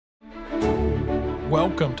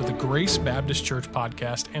Welcome to the Grace Baptist Church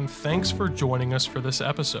podcast, and thanks for joining us for this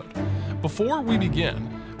episode. Before we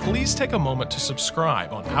begin, please take a moment to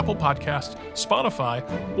subscribe on Apple Podcasts, Spotify,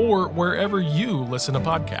 or wherever you listen to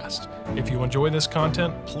podcasts. If you enjoy this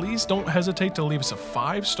content, please don't hesitate to leave us a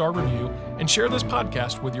 5-star review and share this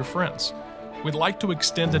podcast with your friends. We'd like to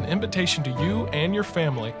extend an invitation to you and your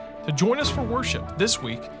family to join us for worship this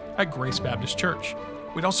week at Grace Baptist Church.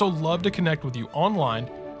 We'd also love to connect with you online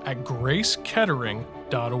at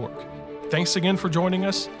gracekettering.org. Thanks again for joining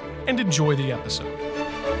us, and enjoy the episode.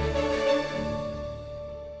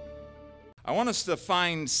 I want us to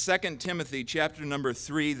find 2 Timothy chapter number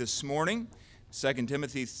 3 this morning. 2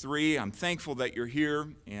 Timothy 3. I'm thankful that you're here,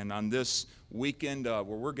 and on this weekend where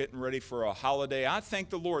we're getting ready for a holiday, I thank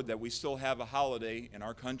the Lord that we still have a holiday in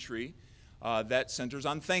our country that centers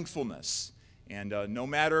on thankfulness. And no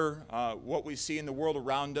matter what we see in the world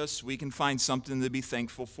around us, we can find something to be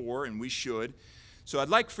thankful for, and we should. So I'd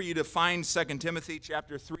like for you to find 2 Timothy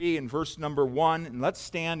chapter 3 and verse number 1. And let's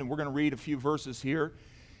stand, and we're going to read a few verses here.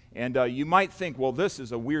 And you might think, well, this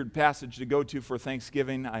is a weird passage to go to for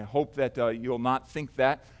Thanksgiving. I hope that you'll not think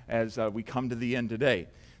that as we come to the end today.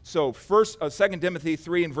 So 2 Timothy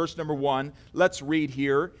 3 and verse number 1, let's read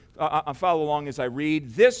here. Follow along as I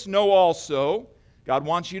read. This know also, God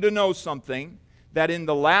wants you to know something, that in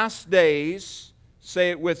the last days,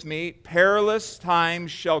 say it with me, perilous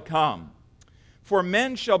times shall come. For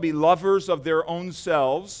men shall be lovers of their own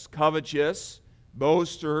selves, covetous,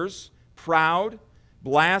 boasters, proud,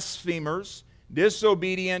 blasphemers,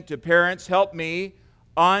 disobedient to parents, help me,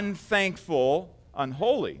 unthankful,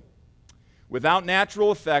 unholy, without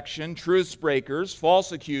natural affection, truce breakers,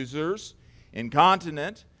 false accusers,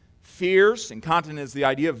 incontinent, fierce. Incontinent is the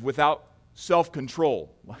idea of without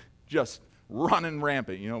self-control, just running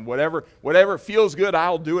rampant. You know, whatever feels good,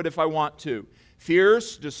 I'll do it if I want to.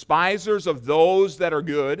 Fierce, despisers of those that are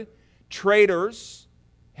good, traitors,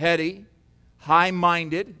 heady,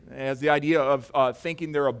 high-minded, as the idea of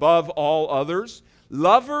thinking they're above all others,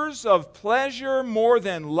 lovers of pleasure more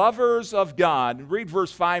than lovers of God. Read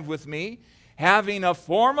verse 5 with me. Having a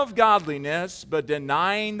form of godliness, but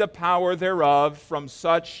denying the power thereof, from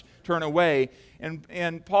such turn away.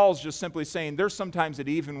 And Paul's just simply saying there's sometimes it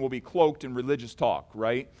even will be cloaked in religious talk,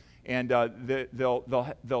 right? And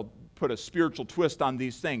they'll put a spiritual twist on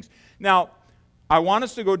these things. Now, I want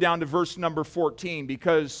us to go down to verse number 14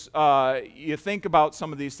 because you think about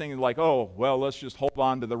some of these things like, oh, well, let's just hold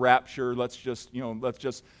on to the rapture. Let's just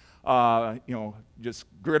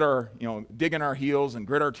grit our, dig in our heels and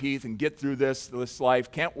grit our teeth and get through this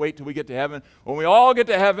life. Can't wait till we get to heaven. When we all get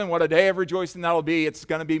to heaven, what a day of rejoicing that'll be. It's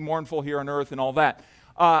going to be mournful here on earth and all that.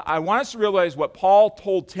 I want us to realize what Paul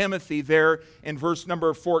told Timothy there in verse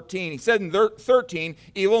number 14. He said in 13,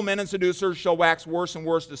 evil men and seducers shall wax worse and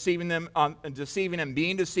worse, deceiving and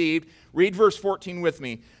being deceived. Read verse 14 with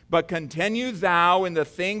me. But continue thou in the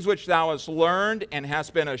things which thou hast learned and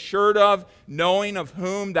hast been assured of, knowing of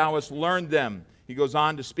whom thou hast learned them. He goes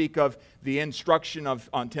on to speak of the instruction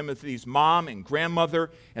on Timothy's mom and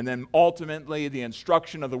grandmother, and then ultimately the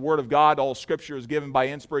instruction of the Word of God. All Scripture is given by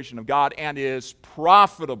inspiration of God and is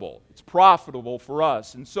profitable. It's profitable for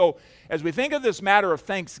us. And so as we think of this matter of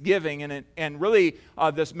thanksgiving and really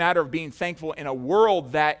this matter of being thankful in a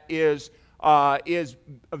world that is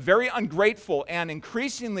very ungrateful and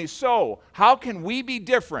increasingly so, how can we be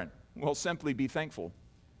different? Well, simply be thankful.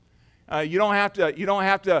 You don't have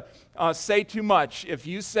to say too much. If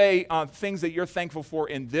you say things that you're thankful for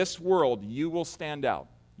in this world, you will stand out.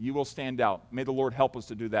 You will stand out. May the Lord help us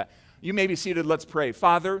to do that. You may be seated. Let's pray.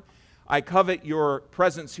 Father, I covet your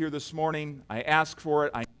presence here this morning. I ask for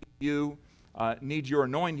it. I need you, need your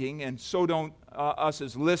anointing, and so don't us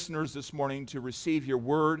as listeners this morning to receive your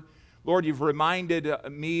word. Lord, you've reminded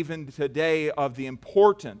me even today of the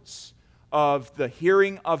importance of the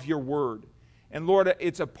hearing of your word. And Lord,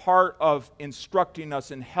 it's a part of instructing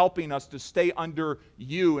us and helping us to stay under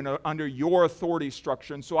you and under your authority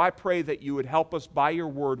structure. And so I pray that you would help us by your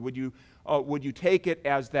word. Would you take it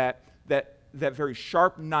as that very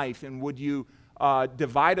sharp knife, and would you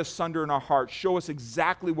divide asunder in our hearts, show us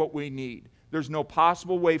exactly what we need. There's no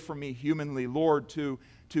possible way for me humanly, Lord, to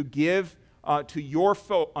give to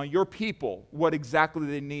your people what exactly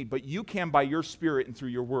they need, but you can by your Spirit and through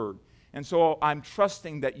your word. And so I'm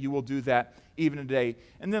trusting that you will do that even today.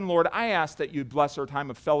 And then, Lord, I ask that you bless our time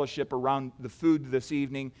of fellowship around the food this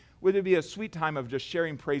evening. Would it be a sweet time of just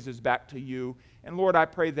sharing praises back to you? And Lord, I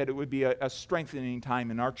pray that it would be a strengthening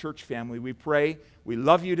time in our church family. We pray. We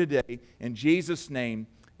love you today. In Jesus' name,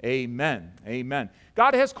 amen. Amen.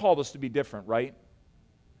 God has called us to be different, right?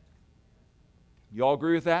 You all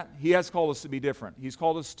agree with that? He has called us to be different. He's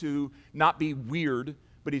called us to not be weird,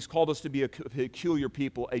 but He's called us to be a peculiar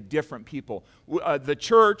people, a different people. The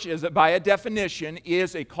church, by a definition,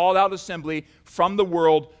 is a called out assembly from the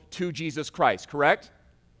world to Jesus Christ, correct?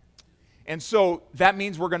 And so that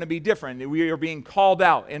means we're going to be different. We are being called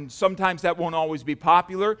out. And sometimes that won't always be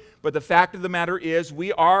popular, but the fact of the matter is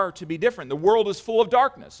we are to be different. The world is full of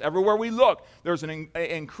darkness. Everywhere we look, there's an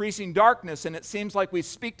increasing darkness, and it seems like we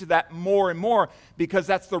speak to that more and more because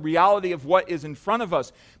that's the reality of what is in front of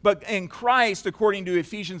us. But in Christ, according to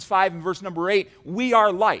Ephesians 5 and verse number 8, we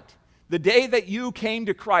are light. The day that you came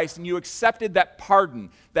to Christ and you accepted that pardon,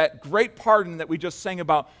 that great pardon that we just sang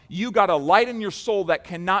about, you got a light in your soul that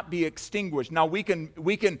cannot be extinguished. Now we can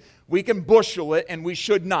bushel it, and we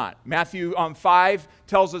should not. Matthew 5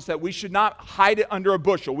 tells us that we should not hide it under a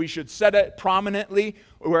bushel. We should set it prominently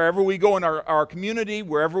wherever we go in our community,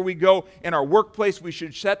 wherever we go in our workplace. We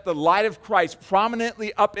should set the light of Christ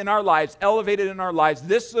prominently up in our lives, elevated in our lives.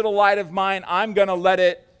 This little light of mine, I'm going to let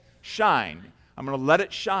it shine. I'm going to let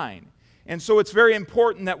it shine. And so it's very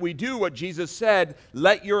important that we do what Jesus said,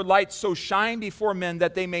 let your light so shine before men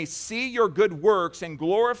that they may see your good works and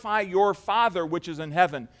glorify your Father which is in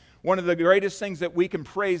heaven. One of the greatest things that we can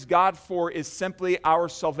praise God for is simply our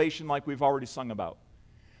salvation, like we've already sung about.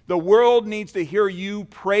 The world needs to hear you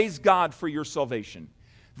praise God for your salvation.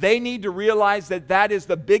 They need to realize that that is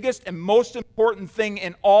the biggest and most important thing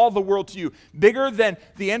in all the world to you. Bigger than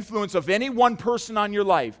the influence of any one person on your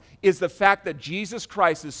life is the fact that Jesus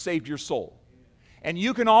Christ has saved your soul. And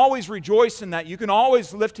you can always rejoice in that. You can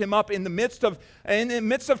always lift Him up in the midst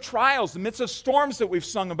of trials, the midst of storms that we've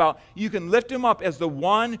sung about. You can lift Him up as the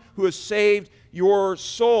one who has saved your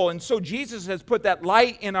soul. And so Jesus has put that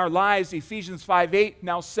light in our lives. Ephesians 5:8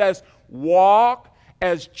 now says, walk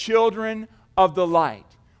as children of the light.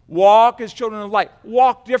 Walk as children of light.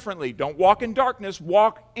 Walk differently. Don't walk in darkness.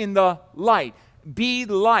 Walk in the light. Be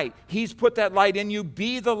light. He's put that light in you.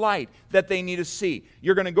 Be the light that they need to see.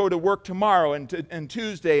 You're going to go to work tomorrow and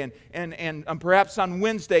Tuesday and perhaps on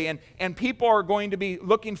Wednesday, and people are going to be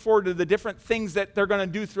looking forward to the different things that they're going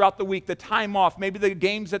to do throughout the week, the time off, maybe the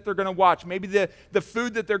games that they're going to watch, maybe the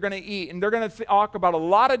food that they're going to eat, and they're going to talk about a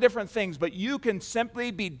lot of different things, but you can simply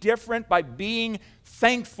be different by being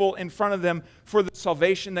thankful in front of them for the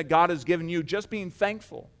salvation that God has given you, just being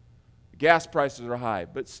thankful. Gas prices are high,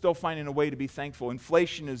 but still finding a way to be thankful.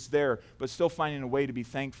 Inflation is there, but still finding a way to be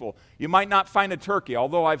thankful. You might not find a turkey,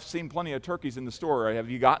 although I've seen plenty of turkeys in the store.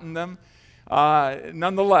 Have you gotten them?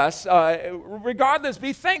 Nonetheless, regardless,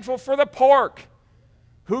 be thankful for the pork.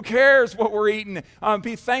 Who cares what we're eating?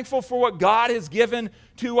 Be thankful for what God has given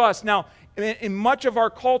to us. Now, in much of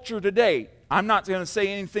our culture today, I'm not going to say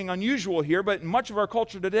anything unusual here, but in much of our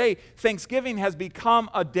culture today, Thanksgiving has become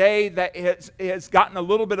a day that has gotten a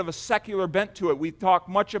little bit of a secular bent to it. We talk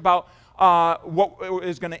much about what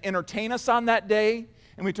is going to entertain us on that day,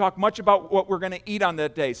 and we talk much about what we're going to eat on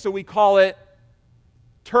that day. So we call it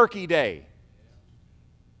Turkey Day.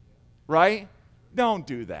 Right? Don't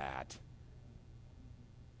do that.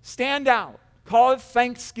 Stand out. Call it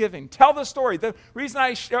Thanksgiving. Tell the story. The reason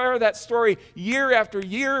I share that story year after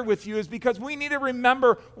year with you is because we need to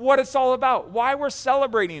remember what it's all about, why we're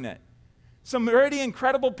celebrating it. Some already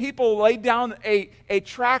incredible people laid down a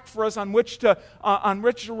track for us on which to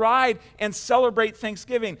ride and celebrate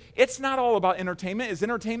Thanksgiving. It's not all about entertainment. Is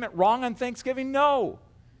entertainment wrong on Thanksgiving? No.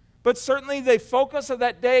 But certainly the focus of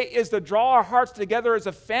that day is to draw our hearts together as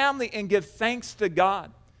a family and give thanks to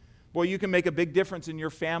God. Boy, you can make a big difference in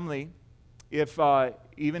your family if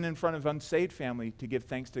even in front of unsaved family, to give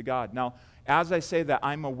thanks to God. Now, as I say that,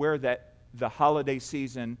 I'm aware that the holiday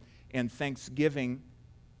season and Thanksgiving,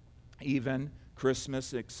 even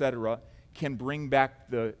Christmas, etc., can bring back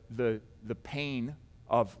the pain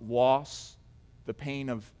of loss, the pain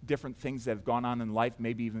of different things that have gone on in life,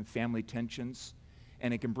 maybe even family tensions,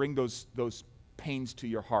 and it can bring those pains to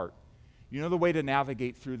your heart. You know the way to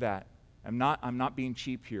navigate through that? I'm not being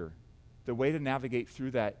cheap here. The way to navigate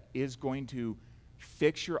through that is going to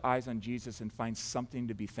fix your eyes on Jesus and find something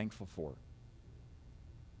to be thankful for.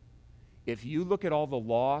 If you look at all the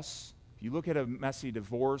loss, if you look at a messy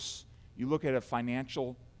divorce, you look at a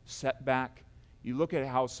financial setback, you look at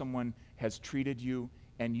how someone has treated you,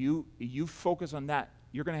 and you focus on that,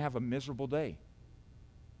 you're going to have a miserable day.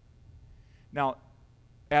 Now,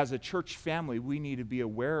 as a church family, we need to be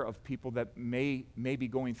aware of people that may be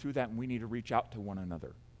going through that, and we need to reach out to one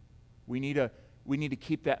another. We need to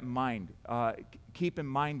keep that in mind. Keep in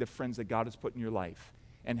mind the friends that God has put in your life,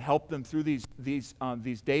 and help them through these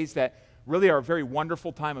days that really are a very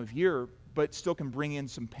wonderful time of year, but still can bring in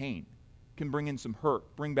some pain, can bring in some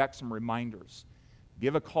hurt, bring back some reminders.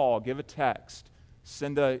 Give a call, give a text,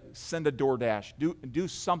 Send a DoorDash. Do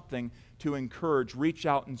something to encourage. Reach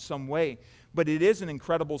out in some way. But it is an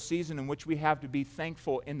incredible season in which we have to be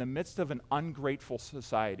thankful in the midst of an ungrateful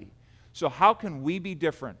society. So how can we be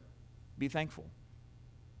different? Be thankful.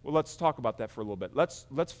 Well, let's talk about that for a little bit.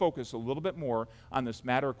 Let's focus a little bit more on this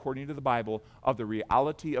matter, according to the Bible, of the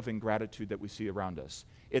reality of ingratitude that we see around us.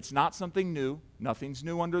 It's not something new. Nothing's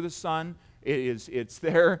new under the sun. It's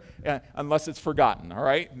there unless it's forgotten, all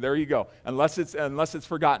right? There you go. Unless it's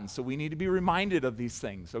forgotten. So we need to be reminded of these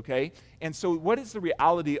things, okay? And so what is the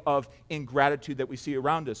reality of ingratitude that we see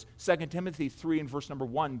around us? 2 Timothy 3 and verse number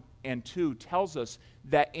 1 and 2 tells us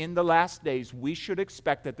that in the last days we should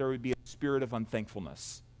expect that there would be a spirit of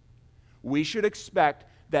unthankfulness. We should expect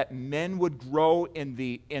that men would grow in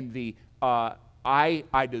the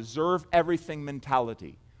I deserve everything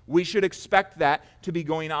mentality. We should expect that to be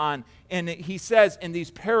going on. And he says in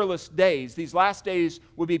these perilous days, these last days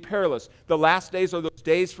would be perilous. The last days are those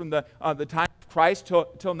days from the time of Christ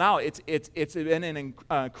till now. It's been an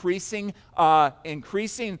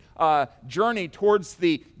increasing journey towards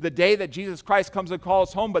the day that Jesus Christ comes to call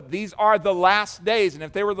us home. But these are the last days. And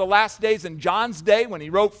if they were the last days in John's day when he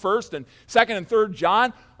wrote 1st and 2nd and 3rd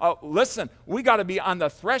John, listen, we got to be on the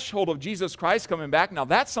threshold of Jesus Christ coming back. Now,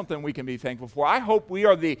 that's something we can be thankful for. I hope we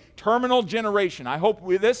are the terminal generation. I hope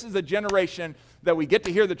this is a generation that we get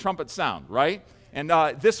to hear the trumpet sound, right? And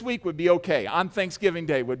this week would be okay. On Thanksgiving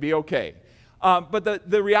Day would be okay. But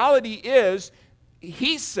the reality is,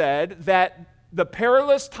 he said that the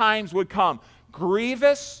perilous times would come.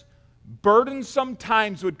 Grievous, burdensome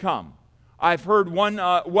times would come. I've heard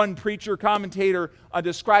one preacher, commentator,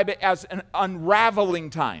 describe it as an unraveling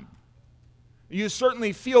time. You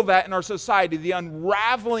certainly feel that in our society, the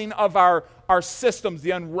unraveling of our systems,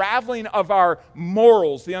 the unraveling of our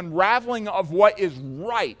morals, the unraveling of what is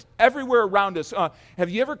right everywhere around us. Have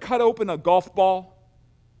you ever cut open a golf ball?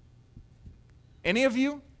 Any of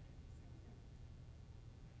you?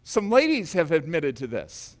 Some ladies have admitted to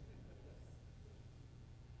this.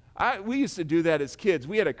 We used to do that as kids.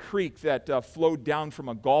 We had a creek that flowed down from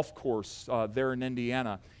a golf course there in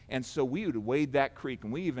Indiana. And so we would wade that creek,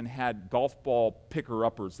 and we even had golf ball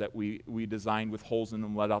picker-uppers that we designed with holes in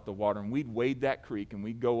them, let out the water. And we'd wade that creek, and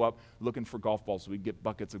we'd go up looking for golf balls. We'd get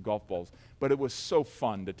buckets of golf balls. But it was so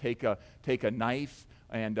fun to take a knife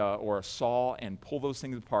and or a saw and pull those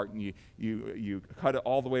things apart, and you cut it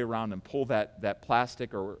all the way around and pull that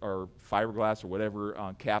plastic or fiberglass or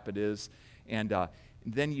whatever cap it is, and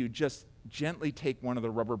then you just gently take one of the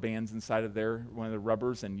rubber bands inside of there, one of the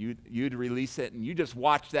rubbers, and you'd release it, and you just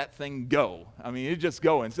watch that thing go. I mean, it just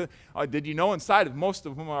go. And so, did you know inside of most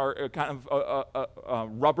of them are kind of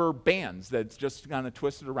rubber bands that's just kind of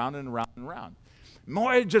twisted around and around and around.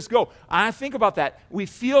 More it just go. I think about that. We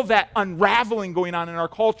feel that unraveling going on in our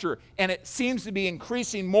culture, and it seems to be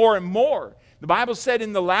increasing more and more. The Bible said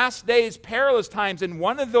in the last days, perilous times, and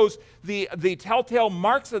one of those, the telltale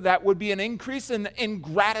marks of that would be an increase in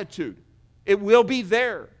ingratitude. It will be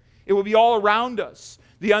there. It will be all around us.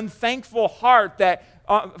 The unthankful heart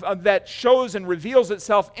that shows and reveals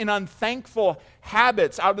itself in unthankful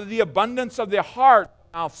habits. Out of the abundance of the heart,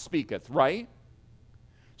 the mouth speaketh, right?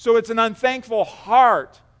 So it's an unthankful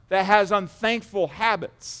heart that has unthankful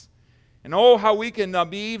habits. And oh, how we can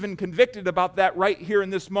be even convicted about that right here in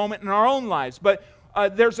this moment in our own lives. But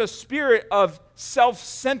there's a spirit of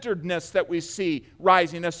self-centeredness that we see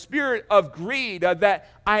rising, a spirit of greed that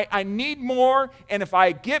I need more, and if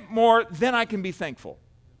I get more, then I can be thankful.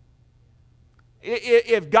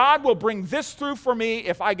 If God will bring this through for me,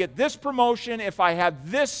 if I get this promotion, if I have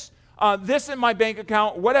this in my bank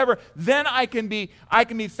account, whatever, then I can be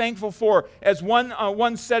thankful for. As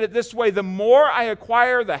one said it this way, the more I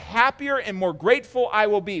acquire, the happier and more grateful I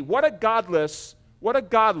will be. What a godless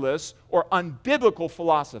or unbiblical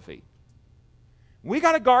philosophy. We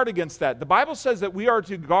got to guard against that. The Bible says that we are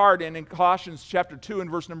to guard, and in Colossians chapter 2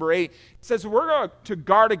 and verse number 8, it says we're to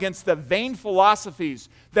guard against the vain philosophies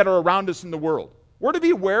that are around us in the world. We're to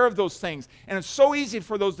be aware of those things, and it's so easy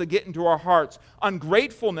for those to get into our hearts.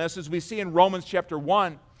 Ungratefulness, as we see in Romans chapter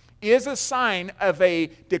 1, is a sign of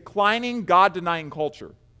a declining, God-denying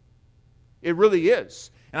culture. It really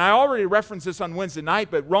is. And I already referenced this on Wednesday night,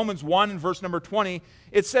 but Romans 1 and verse number 20,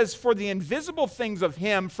 it says, "For the invisible things of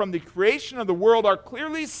Him from the creation of the world are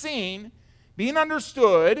clearly seen, being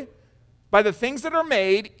understood by the things that are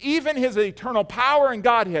made, even His eternal power and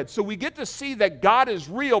Godhead." So we get to see that God is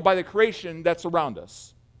real by the creation that's around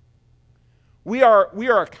us. We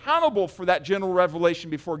are accountable for that general revelation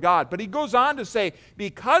before God. But he goes on to say,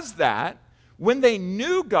 because that, when they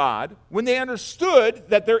knew God, when they understood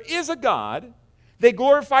that there is a God, they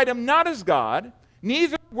glorified Him not as God,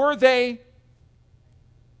 neither were they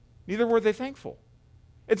Neither were they thankful.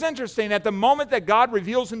 It's interesting, at the moment that God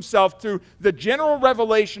reveals himself through the general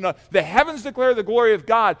revelation of the heavens declare the glory of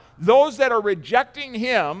God, those that are rejecting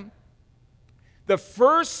him, the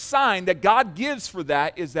first sign that God gives for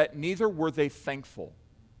that is that neither were they thankful.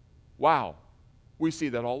 Wow. We see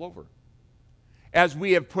that all over. As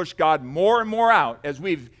we have pushed God more and more out, as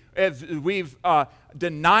we've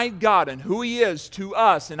denied God and who he is to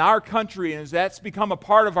us in our country, and as that's become a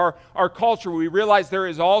part of our culture, we realize there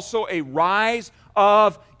is also a rise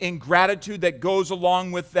of ingratitude that goes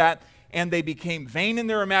along with that, and they became vain in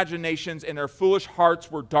their imaginations, and their foolish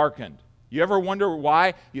hearts were darkened. You ever wonder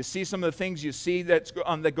why? You see some of the things you see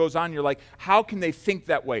that goes on, you're like, how can they think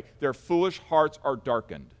that way? Their foolish hearts are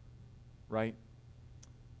darkened, right?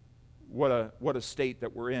 What a state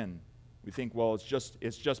that we're in. We think, well, it's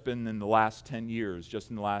just been in the last 10 years, just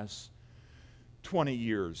in the last 20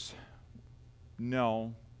 years.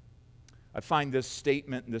 No. I find this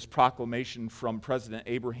statement and this proclamation from President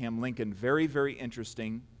Abraham Lincoln very, very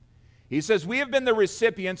interesting. He says, "We have been the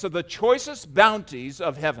recipients of the choicest bounties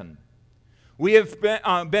of heaven. We have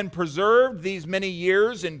been preserved these many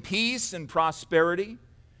years in peace and prosperity.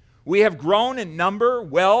 We have grown in number,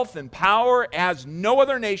 wealth, and power as no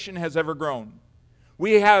other nation has ever grown.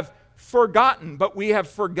 We have forgotten, but we have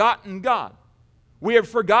forgotten God. We have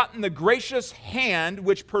forgotten the gracious hand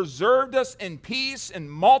which preserved us in peace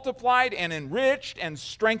and multiplied and enriched and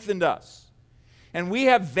strengthened us. And we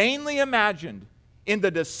have vainly imagined in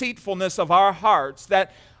the deceitfulness of our hearts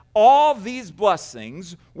that all these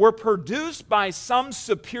blessings were produced by some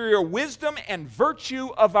superior wisdom and virtue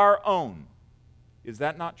of our own." Is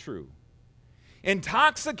that not true?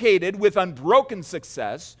 Intoxicated with unbroken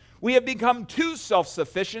success, we have become too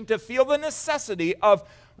self-sufficient to feel the necessity of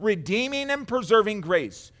redeeming and preserving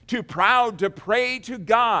grace, too proud to pray to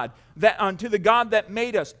God, unto the God that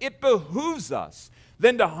made us. It behooves us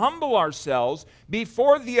then to humble ourselves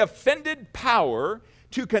before the offended power,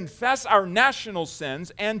 to confess our national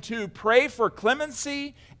sins, and to pray for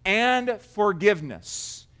clemency and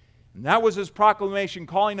forgiveness. And that was his proclamation,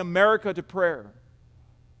 calling America to prayer.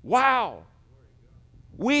 Wow!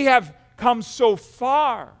 We have come so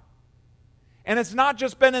far. And it's not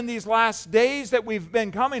just been in these last days that we've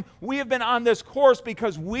been coming. We have been on this course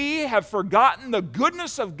because we have forgotten the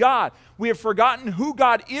goodness of God. We have forgotten who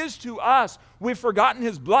God is to us. We've forgotten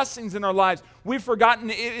his blessings in our lives. We've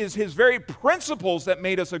forgotten it is his very principles that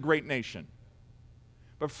made us a great nation.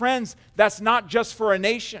 But friends, that's not just for a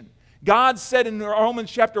nation. God said in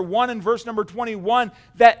Romans chapter 1 and verse number 21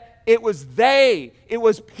 that it was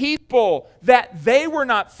people, that they were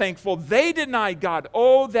not thankful. They denied God.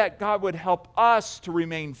 Oh, that God would help us to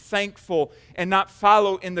remain thankful and not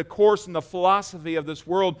follow in the course and the philosophy of this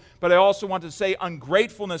world. But I also want to say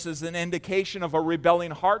ungratefulness is an indication of a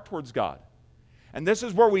rebelling heart towards God. And this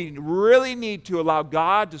is where we really need to allow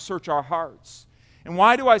God to search our hearts. And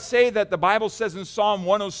why do I say that? The Bible says in Psalm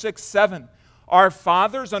 106:7, "Our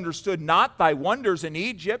fathers understood not thy wonders in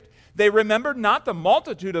Egypt. They remembered not the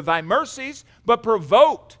multitude of thy mercies, but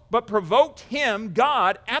provoked him,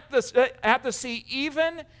 God, at the sea,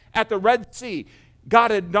 even at the Red Sea."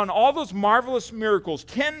 God had done all those marvelous miracles,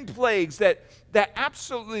 10 plagues that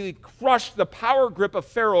absolutely crushed the power grip of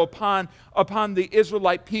Pharaoh upon the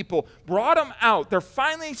Israelite people, brought them out. They're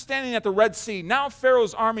finally standing at the Red Sea. Now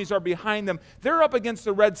Pharaoh's armies are behind them. They're up against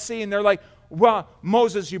the Red Sea, and they're like, "Well,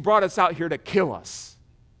 Moses, you brought us out here to kill us."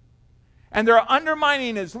 And they're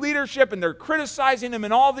undermining his leadership, and they're criticizing him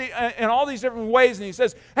in all these different ways. And he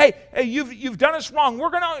says, "Hey, you've done us wrong.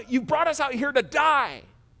 You brought us out here to die."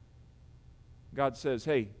 God says,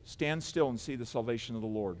 "Hey, stand still and see the salvation of the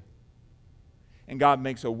Lord." And God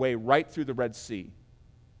makes a way right through the Red Sea.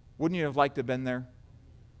 Wouldn't you have liked to have been there?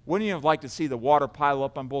 Wouldn't you have liked to see the water pile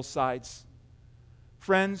up on both sides?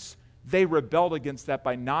 Friends, they rebelled against that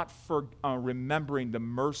by not remembering the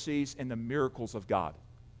mercies and the miracles of God.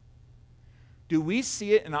 Do we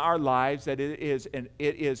see it in our lives that it is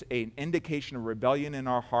an indication of rebellion in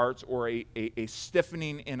our hearts, or a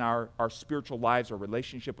stiffening in our spiritual lives, our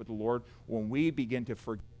relationship with the Lord, when we begin to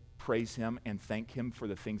praise him and thank him for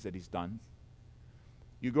the things that he's done?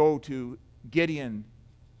 You go to Gideon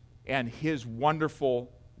and his wonderful,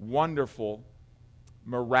 wonderful,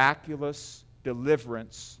 miraculous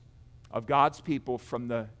deliverance of God's people from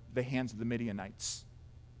the hands of the Midianites.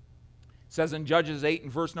 It says in Judges 8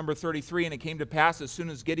 and verse number 33, "And it came to pass as soon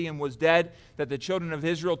as Gideon was dead, that the children of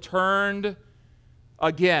Israel turned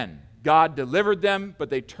again." God delivered them, but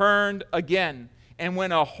they turned again, and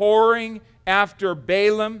went a-whoring after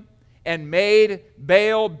Balaam, and made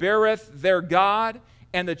Baal-berith their god.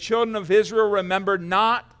 And the children of Israel remembered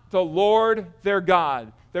not the Lord their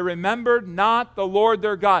God. They remembered not the Lord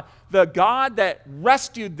their God, the God that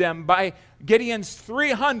rescued them by Gideon's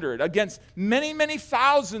 300 against many, many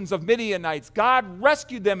thousands of Midianites. God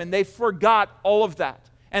rescued them, and they forgot all of that.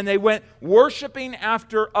 And they went worshiping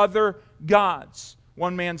after other gods.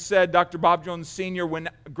 One man said, Dr. Bob Jones Sr., when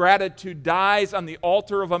gratitude dies on the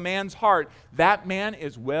altar of a man's heart, that man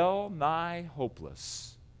is well nigh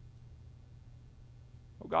hopeless.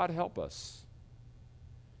 Oh, God, help us.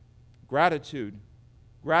 Gratitude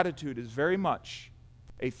is very much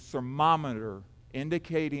a thermometer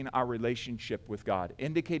indicating our relationship with God,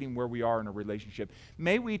 indicating where we are in a relationship.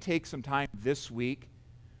 May we take some time this week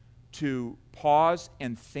to pause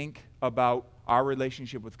and think about our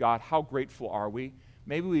relationship with God. How grateful are we?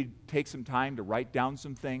 Maybe we take some time to write down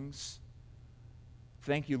some things.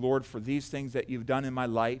 Thank you, Lord, for these things that you've done in my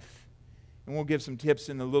life. And we'll give some tips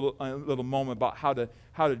in a little moment about how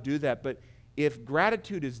to do that. But if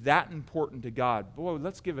gratitude is that important to God, boy,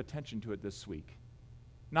 let's give attention to it this week.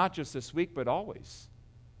 Not just this week, but always.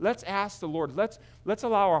 Let's ask the Lord, let's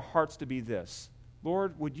allow our hearts to be this.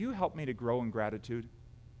 Lord, would you help me to grow in gratitude?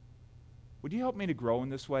 Would you help me to grow in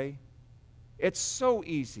this way? It's so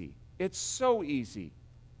easy. It's so easy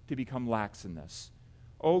to become lax in this.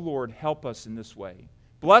 Oh Lord, help us in this way.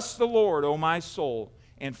 Bless the Lord, O my soul,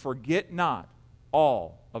 and forget not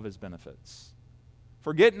all of his benefits.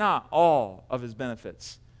 Forget not all of his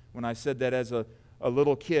benefits. When I said that as a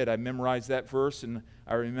little kid, I memorized that verse, and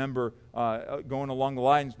I remember going along the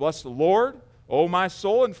lines, bless the Lord, O my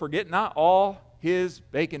soul, and forget not all his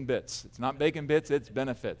bacon bits. It's not bacon bits, it's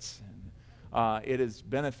benefits. It is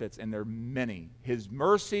benefits, and they're many. His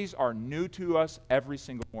mercies are new to us every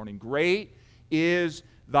single morning. Great is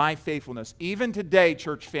thy faithfulness. Even today,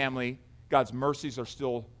 church family, God's mercies are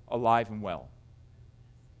still alive and well.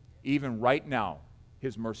 Even right now,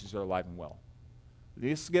 his mercies are alive and well.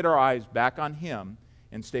 Let's get our eyes back on him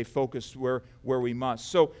and stay focused where we must.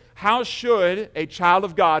 So how should a child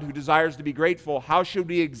of God who desires to be grateful, how should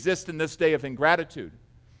we exist in this day of ingratitude?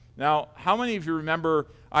 Now, how many of you remember,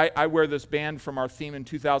 I wear this band from our theme in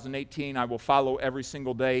 2018, I will follow every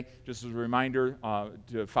single day, just as a reminder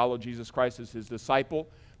to follow Jesus Christ as his disciple.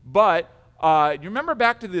 But you remember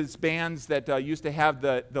back to these bands that used to have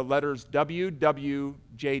the letters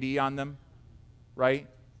WWJD on them, right?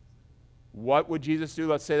 What would Jesus do?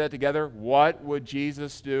 Let's say that together. What would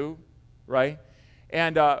Jesus do, right?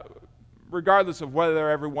 And regardless of whether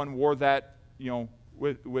everyone wore that,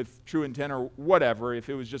 with true intent or whatever, if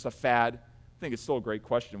it was just a fad, I think it's still a great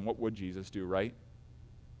question. What would Jesus do, right?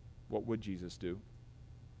 What would Jesus do?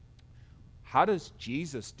 How does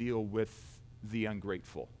Jesus deal with the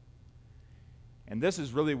ungrateful? And this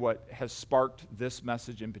is really what has sparked this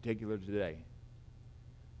message in particular today.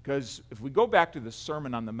 Because if we go back to the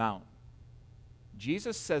Sermon on the Mount,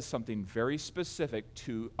 Jesus says something very specific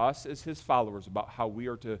to us as his followers about how we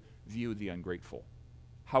are to view the ungrateful,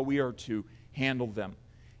 how we are to handle them.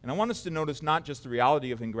 And I want us to notice not just the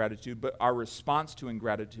reality of ingratitude, but our response to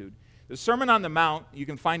ingratitude. The Sermon on the Mount, you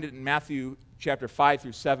can find it in Matthew chapter 5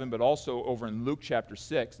 through 7, but also over in Luke chapter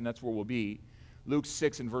 6, and that's where we'll be. Luke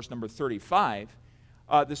 6 and verse number 35.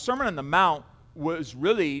 The Sermon on the Mount was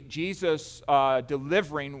really Jesus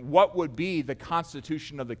delivering what would be the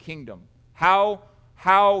constitution of the kingdom. How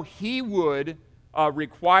he would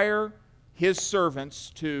require his servants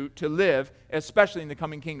to live, especially in the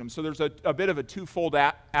coming kingdom. So there's a bit of a twofold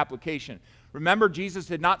application. Remember, Jesus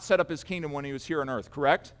did not set up his kingdom when he was here on earth,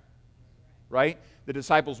 correct? Right? The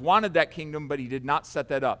disciples wanted that kingdom, but he did not set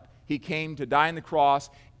that up. He came to die on the cross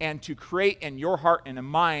and to create in your heart and in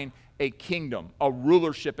mine a kingdom, a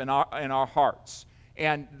rulership in our hearts.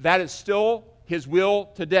 And that is still his will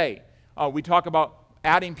today. We talk about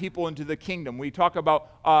adding people into the kingdom. We talk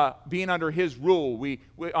about being under his rule. We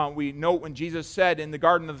note when Jesus said in the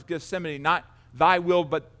Garden of Gethsemane, not thy will,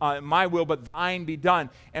 but my will, but thine be done.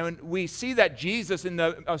 And we see that Jesus in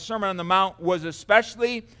the Sermon on the Mount was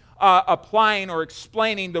especially applying or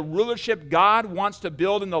explaining the rulership God wants to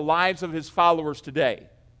build in the lives of his followers today.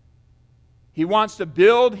 He wants to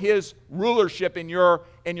build his rulership in your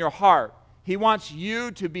heart. He wants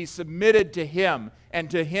you to be submitted to him and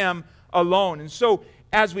to him alone. And so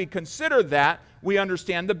as we consider that, we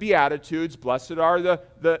understand the Beatitudes. Blessed are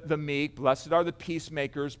the meek, blessed are the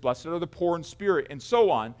peacemakers, blessed are the poor in spirit, and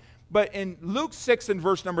so on. But in Luke 6 and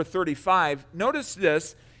verse number 35, notice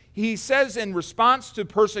this. He says in response to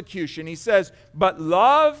persecution, he says, but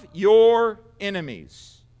love your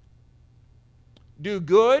enemies. Do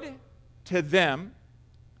good to them,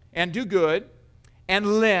 and do good,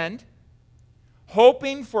 and lend,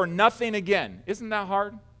 hoping for nothing again. Isn't that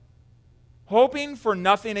hard? Hoping for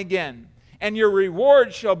nothing again. and your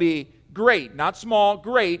reward shall be great, not small,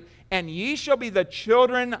 great, and ye shall be the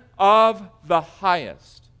children of the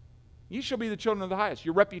highest. Ye shall be the children of the highest.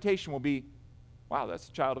 Your reputation will be, wow, that's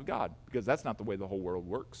a child of God, because that's not the way the whole world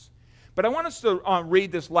works. But I want us to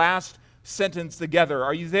read this last sentence together.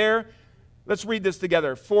 Are you there? Let's read this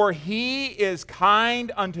together. For he is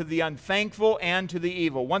kind unto the unthankful and to the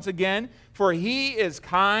evil. Once again, for he is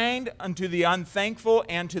kind unto the unthankful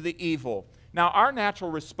and to the evil. Now, our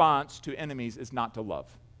natural response to enemies is not to love.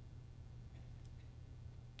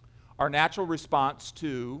 Our natural response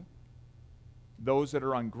to those that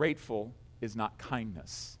are ungrateful is not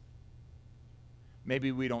kindness.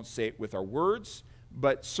 Maybe we don't say it with our words,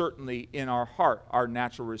 but certainly in our heart, our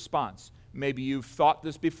natural response. Maybe you've thought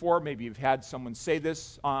this before. Maybe you've had someone say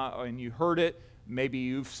this and you heard it. Maybe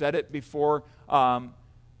you've said it before.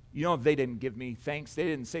 They didn't give me thanks. They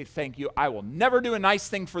didn't say thank you. I will never do a nice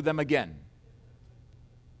thing for them again.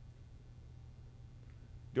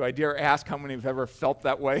 Do I dare ask how many have ever felt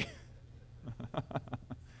that way?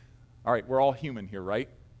 All right, we're all human here, right?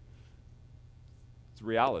 It's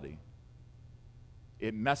reality.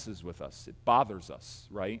 It messes with us. It bothers us,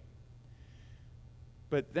 right?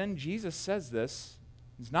 But then Jesus says this.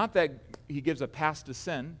 It's not that he gives a pass to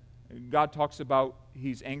sin. God talks about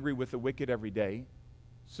he's angry with the wicked every day.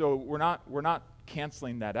 So we're not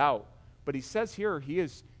canceling that out. But he says here he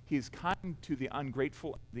is kind to the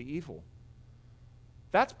ungrateful and the evil.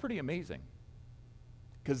 That's pretty amazing.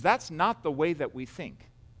 Because that's not the way that we think.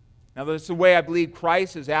 Now, that's the way I believe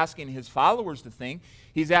Christ is asking his followers to think.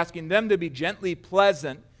 He's asking them to be gently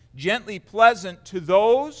pleasant to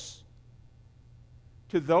those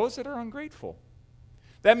that are ungrateful.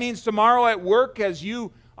 That means tomorrow at work, as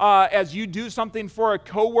you do something for a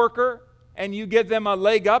coworker and you give them a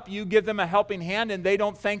leg up, you give them a helping hand, and they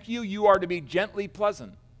don't thank you, you are to be gently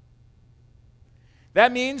pleasant.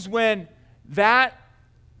 That means when that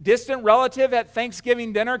distant relative at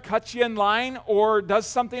Thanksgiving dinner cuts you in line or does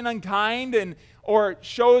something unkind or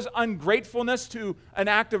shows ungratefulness to an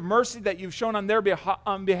act of mercy that you've shown on their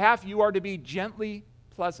behalf, you are to be gently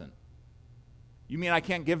pleasant. You mean I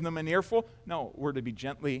can't give them an earful? No, we're to be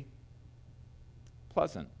gently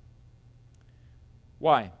pleasant.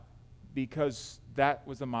 Why? Because that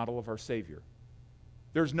was the model of our Savior.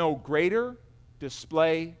 There's no greater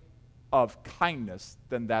display of kindness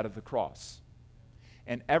than that of the cross.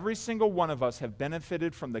 And every single one of us have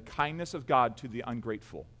benefited from the kindness of God to the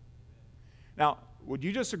ungrateful. Now, would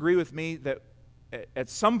you just agree with me that at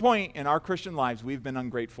some point in our Christian lives, we've been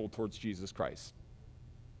ungrateful towards Jesus Christ?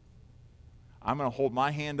 I'm going to hold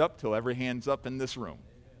my hand up till every hand's up in this room.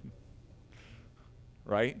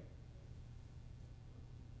 Right?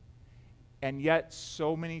 And yet,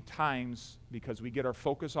 so many times, because we get our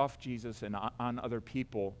focus off Jesus and on other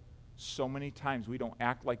people, so many times we don't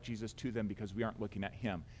act like Jesus to them because we aren't looking at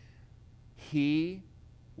him. He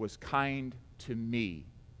was kind to me.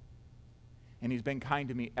 And he's been kind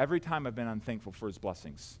to me every time I've been unthankful for his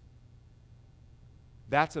blessings.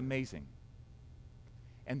 That's amazing.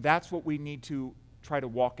 And that's what we need to try to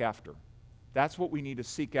walk after. That's what we need to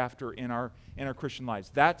seek after in our Christian lives.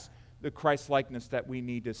 That's the Christ-likeness that we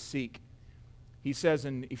need to seek. He says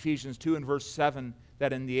in Ephesians 2 and verse 7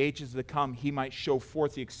 that in the ages to come he might show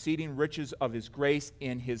forth the exceeding riches of his grace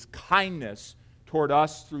in his kindness toward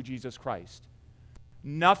us through Jesus Christ.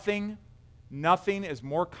 Nothing is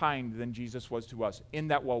more kind than Jesus was to us, in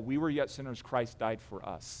that while we were yet sinners, Christ died for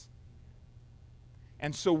us.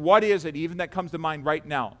 And so what is it, even that comes to mind right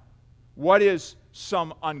now? What is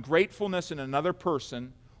some ungratefulness in another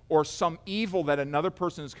person or some evil that another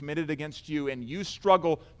person has committed against you, and you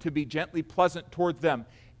struggle to be gently pleasant toward them?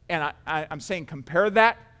 And I'm saying compare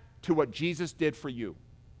that to what Jesus did for you.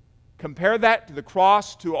 Compare that to the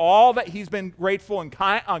cross, to all that he's been grateful and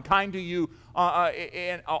kind to you,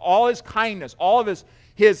 and all his kindness, all of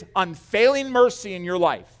his unfailing mercy in your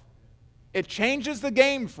life. It changes the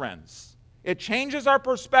game, friends. It changes our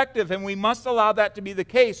perspective, and we must allow that to be the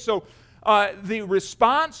case. So the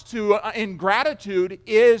response to ingratitude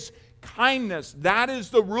is kindness. That is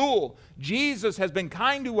the rule. Jesus has been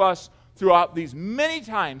kind to us throughout these many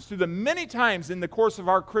times, through the many times in the course of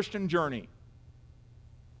our Christian journey.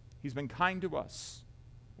 He's been kind to us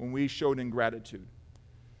when we showed ingratitude.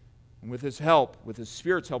 And with his help, with his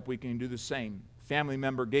Spirit's help, we can do the same. Family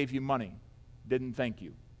member gave you money, didn't thank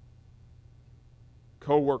you.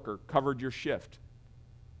 Co-worker covered your shift,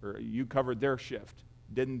 or you covered their shift,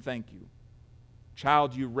 didn't thank you.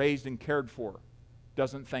 Child you raised and cared for,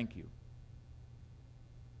 doesn't thank you.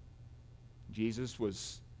 Jesus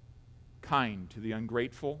was kind to the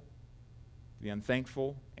ungrateful, the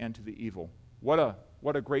unthankful, and to the evil. What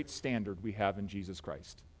a great standard we have in Jesus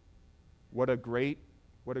Christ. What a great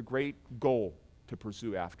goal to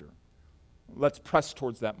pursue after. Let's press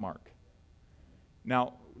towards that mark.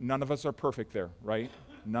 Now, none of us are perfect there, right?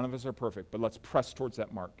 None of us are perfect, but let's press towards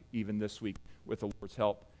that mark even this week with the Lord's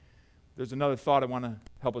help. There's another thought I want to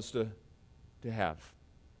help us to have.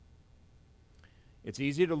 It's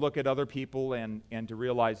easy to look at other people and to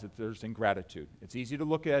realize that there's ingratitude. It's easy to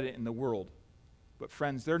look at it in the world. But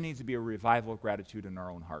friends, there needs to be a revival of gratitude in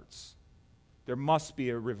our own hearts. There must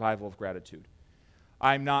be a revival of gratitude.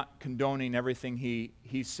 I'm not condoning everything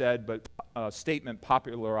he said, but a statement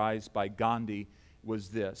popularized by Gandhi was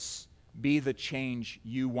this: be the change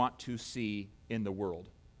you want to see in the world.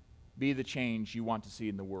 Be the change you want to see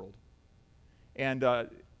in the world. And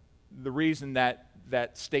the reason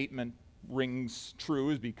that statement rings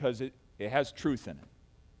true is because it has truth in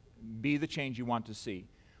it. Be the change you want to see.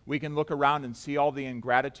 We can look around and see all the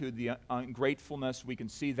ingratitude, the ungratefulness. We can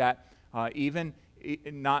see that even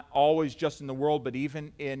not always just in the world, but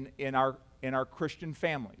even in our Christian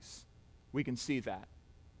families. We can see that.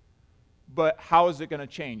 But how is it going to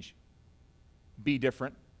change? Be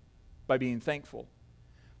different by being thankful.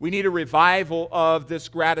 We need a revival of this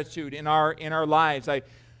gratitude in our lives.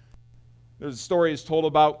 There's a story is told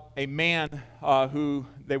about a man who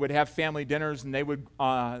they would have family dinners and they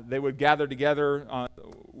would gather together.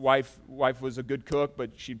 Wife was a good cook,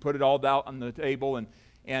 but she'd put it all out on the table,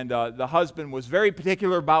 and the husband was very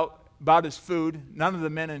particular about his food. None of the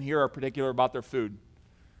men in here are particular about their food,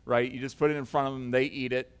 right? You just put it in front of them, they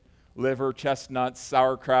eat it. Liver, chestnuts,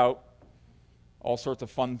 sauerkraut, all sorts of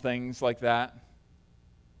fun things like that,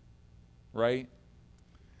 right?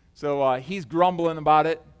 So he's grumbling about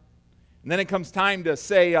it. And then it comes time to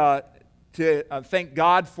say, thank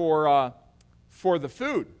God for the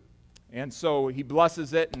food. And so he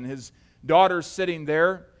blesses it, and his daughter's sitting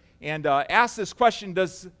there and asks this question,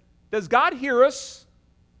 does God hear us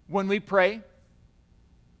when we pray?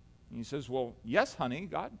 And he says, well, yes, honey,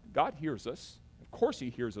 God hears us. Of course he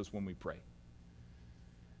hears us when we pray.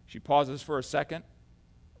 She pauses for a second,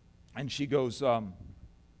 and she goes,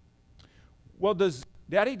 well, does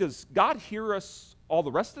God hear us all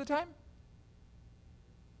the rest of the time?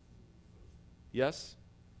 Yes,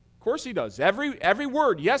 of course he does. Every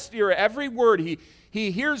word, yes, dear, every word.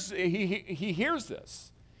 He hears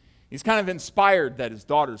this. He's kind of inspired that his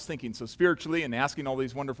daughter's thinking so spiritually and asking all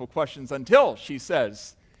these wonderful questions until she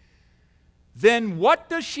says, then what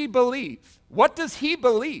does she believe? What does he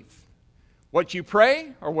believe? What you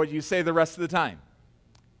pray or what you say the rest of the time?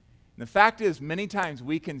 And the fact is, many times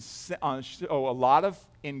we can show a lot of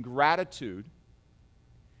ingratitude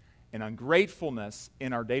and ungratefulness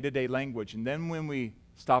in our day-to-day language. And then when we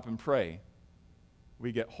stop and pray,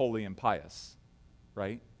 we get holy and pious,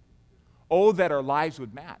 right? Oh, that our lives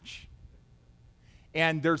would match.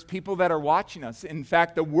 And there's people that are watching us. In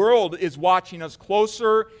fact, the world is watching us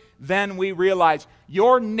closer than we realize.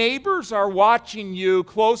 Your neighbors are watching you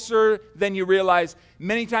closer than you realize.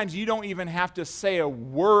 Many times you don't even have to say a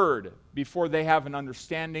word before they have an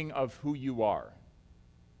understanding of who you are.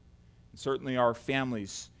 And certainly our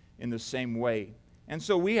families in the same way. And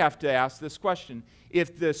so we have to ask this question.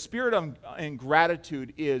 If the spirit of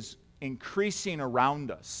ingratitude is increasing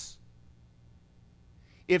around us,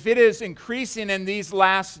 if it is increasing in these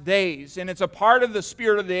last days, and it's a part of the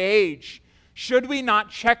spirit of the age, should we not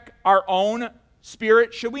check our own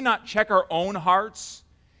spirit? Should we not check our own hearts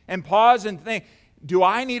and pause and think, do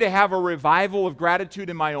I need to have a revival of gratitude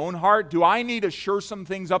in my own heart? Do I need to shore some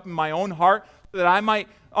things up in my own heart so that I might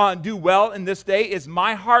do well in this day? Is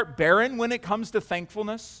my heart barren when it comes to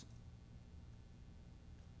thankfulness?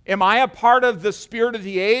 Am I a part of the spirit of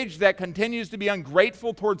the age that continues to be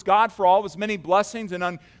ungrateful towards God for all of His many blessings and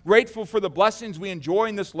ungrateful for the blessings we enjoy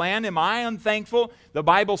in this land? Am I unthankful? The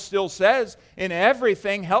Bible still says, in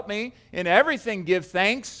everything, help me, in everything give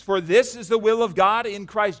thanks, for this is the will of God in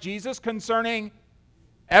Christ Jesus concerning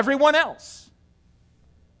everyone else.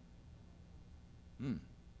 You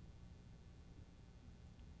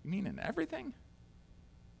mean in everything?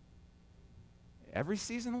 Every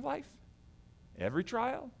season of life? Every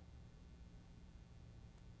trial?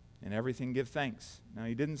 In everything give thanks. Now,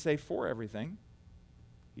 he didn't say for everything.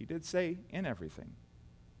 He did say in everything.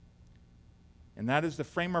 And that is the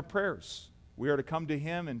frame of prayers. We are to come to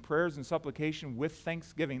Him in prayers and supplication with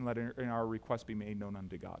thanksgiving, let our requests be made known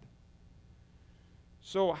unto God.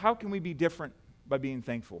 So how can we be different by being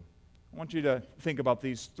thankful? I want you to think about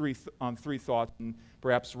these three thoughts and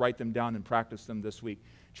perhaps write them down and practice them this week.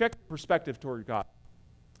 Check perspective toward God.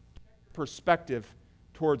 Perspective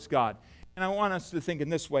towards God. And I want us to think in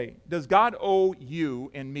this way. Does God owe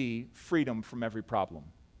you and me freedom from every problem?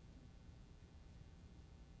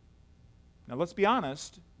 Now let's be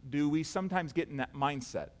honest. do we sometimes get in that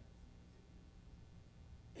mindset?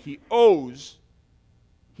 He owes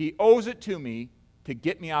it to me to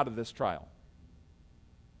get me out of this trial.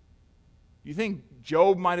 You think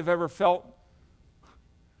Job might have ever felt,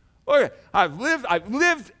 look, I've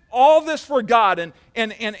lived all this for God,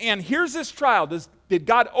 and here's this trial. Did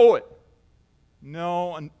God owe it?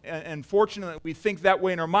 No, and unfortunately, we think that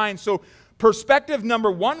way in our minds. So perspective number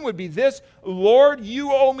one would be this: Lord,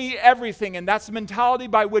 you owe me everything. And that's the mentality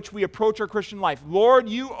by which we approach our Christian life. Lord,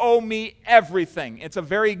 you owe me everything. It's a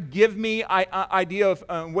very give me idea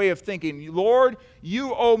of way of thinking. Lord,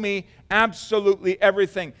 you owe me absolutely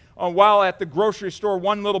everything. While at the grocery store,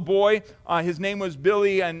 one little boy, his name was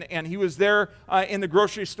Billy, and he was there in the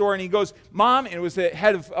grocery store, and he goes, Mom, and it was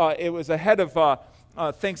ahead of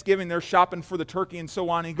Thanksgiving. They're shopping for the turkey and so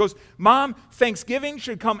on. And he goes, Mom, Thanksgiving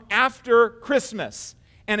should come after Christmas.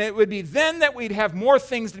 And it would be then that we'd have more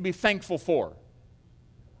things to be thankful for.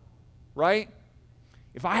 Right?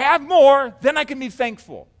 If I have more, then I can be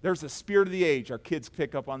thankful. There's the spirit of the age. Our kids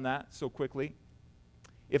pick up on that so quickly.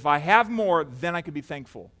 If I have more, then I can be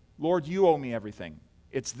thankful. Lord, you owe me everything.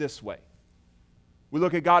 It's this way. We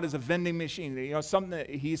look at God as a vending machine, something that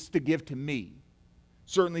He's to give to me.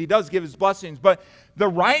 Certainly He does give His blessings, but the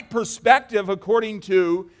right perspective, according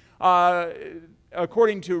to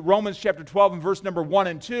Romans chapter 12 and verse number 1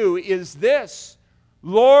 and 2, is this: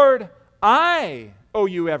 Lord, I owe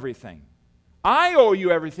you everything. I owe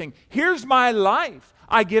you everything. Here's my life.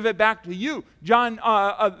 I give it back to you. John,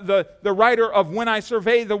 the writer of When I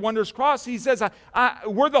Survey the Wondrous Cross, he says,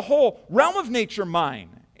 we're the whole realm of nature mine.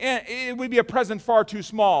 And it would be a present far too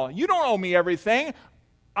small. You don't owe me everything.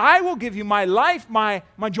 I will give you my life, my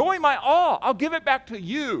joy, my all. I'll give it back to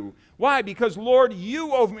you. Why? Because, Lord,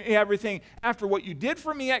 you owe me everything after what you did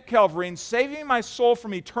for me at Calvary and saving my soul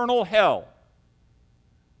from eternal hell.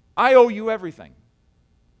 I owe you everything.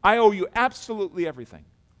 I owe you absolutely everything.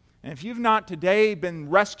 And if you've not today been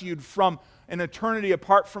rescued from an eternity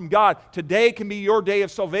apart from God, today can be your day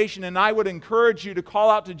of salvation, and I would encourage you to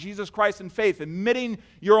call out to Jesus Christ in faith, admitting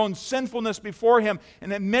your own sinfulness before Him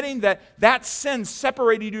and admitting that sin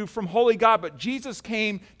separated you from holy God, but Jesus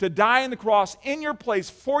came to die on the cross in your place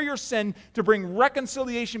for your sin to bring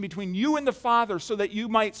reconciliation between you and the Father so that you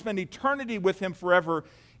might spend eternity with Him forever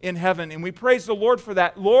in heaven. And we praise the Lord for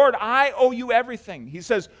that. Lord, I owe you everything. He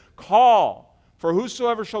says, call, for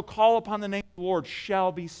whosoever shall call upon the name of the Lord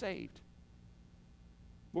shall be saved.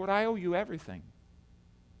 Lord, I owe you everything.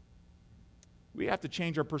 We have to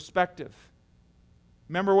change our perspective.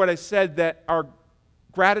 Remember what I said, that our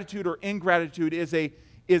gratitude or ingratitude is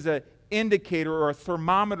an indicator or a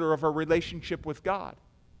thermometer of our relationship with God.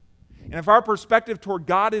 And if our perspective toward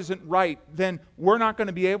God isn't right, then we're not going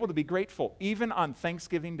to be able to be grateful. Even on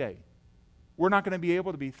Thanksgiving Day, we're not going to be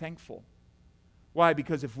able to be thankful. Why?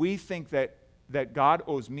 Because if we think that God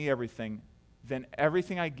owes me everything, then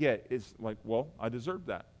everything I get is like, well, I deserve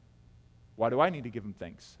that. Why do I need to give Him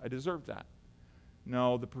thanks? I deserve that.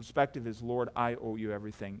 No, the perspective is, Lord, I owe you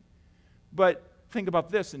everything. But think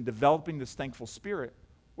about this, in developing this thankful spirit,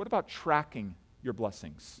 what about tracking your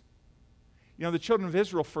blessings? The children of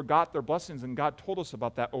Israel forgot their blessings, and God told us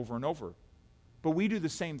about that over and over. But we do the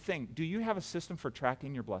same thing. Do you have a system for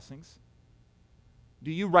tracking your blessings?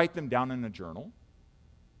 Do you write them down in a journal?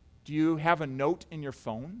 Do you have a note in your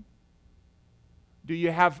phone? Do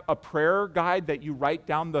you have a prayer guide that you write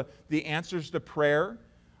down the answers to prayer?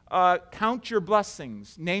 Count your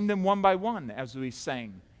blessings. Name them one by one, as we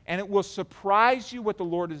sang. And it will surprise you what the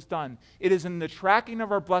Lord has done. It is in the tracking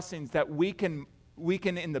of our blessings that we can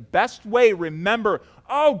in the best way remember,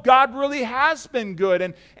 oh, God really has been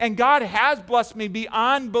good, and God has blessed me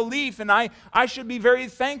beyond belief, and I should be very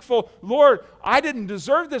thankful. Lord, I didn't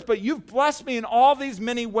deserve this, but you've blessed me in all these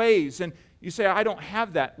many ways. And you say, I don't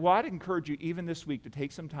have that. Well, I'd encourage you even this week to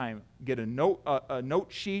take some time, get a note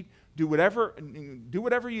sheet, do whatever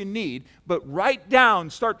you need, but write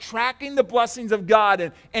down, start tracking the blessings of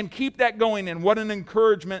God and keep that going. And what an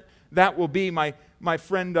encouragement that will be. My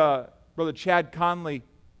friend, Brother Chad Conley,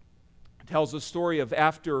 tells a story of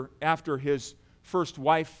after his first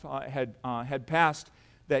wife had passed,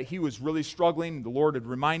 that he was really struggling. The Lord had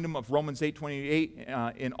reminded him of Romans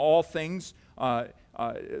 8:28, in all things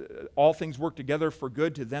work together for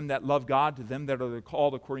good to them that love God, to them that are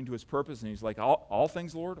called according to His purpose. And he's like, all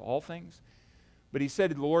things, Lord, all things? But he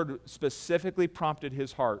said the Lord specifically prompted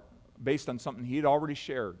his heart, based on something he had already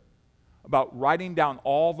shared, about writing down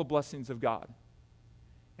all the blessings of God.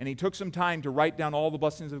 And he took some time to write down all the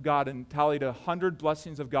blessings of God and tallied 100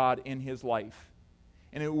 blessings of God in his life.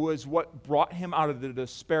 And it was what brought him out of the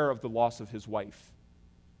despair of the loss of his wife.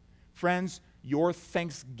 Friends, your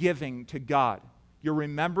thanksgiving to God, you're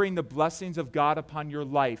remembering the blessings of God upon your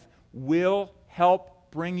life, will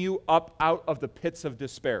help bring you up out of the pits of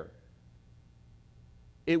despair.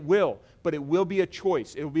 It will, but it will be a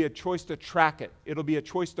choice. It will be a choice to track it. It'll be a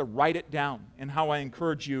choice to write it down, and how I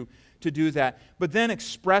encourage you to do that. But then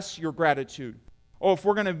express your gratitude. Oh, if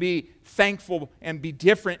we're going to be thankful and be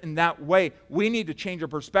different in that way, we need to change our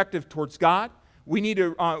perspective towards God. We need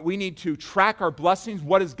to track our blessings.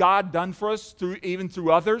 What has God done for us, even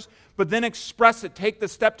through others? But then express it. Take the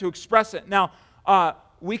step to express it. Now,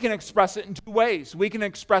 we can express it in two ways. We can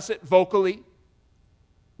express it vocally.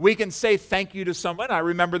 We can say thank you to someone. I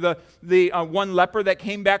remember the one leper that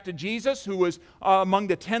came back to Jesus, who was among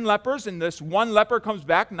the 10 lepers, and this one leper comes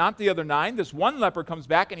back, not the other 9. This one leper comes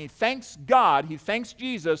back, and he thanks God, he thanks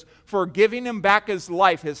Jesus for giving him back his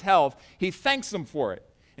life, his health. He thanks him for it.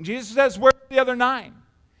 And Jesus says, where's the other 9?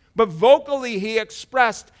 But vocally he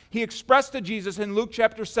expressed to Jesus in Luke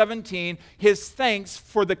chapter 17 his thanks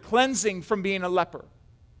for the cleansing from being a leper.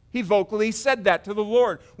 He vocally said that to the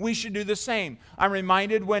Lord. We should do the same. I'm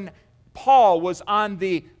reminded when Paul was on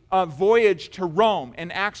the voyage to Rome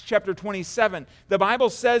in Acts chapter 27. The Bible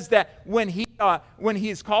says that when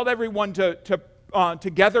he's called everyone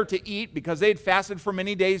together to eat, because they had fasted for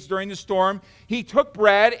many days during the storm, he took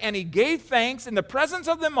bread and he gave thanks in the presence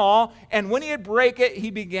of them all, and when he had break it,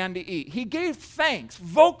 he began to eat. He gave thanks.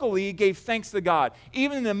 Vocally, he gave thanks to God.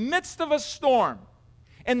 Even in the midst of a storm,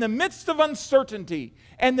 in the midst of uncertainty,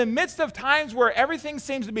 in the midst of times where everything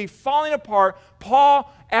seems to be falling apart,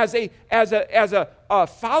 Paul, as a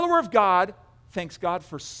follower of God, thanks God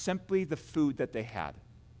for simply the food that they had.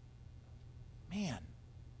 Man,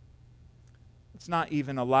 let's not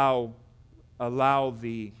even allow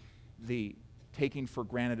the taking for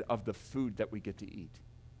granted of the food that we get to eat.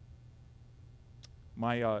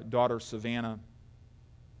 My daughter Savannah,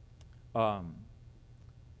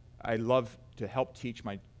 I love to help teach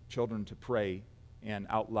my children to pray, and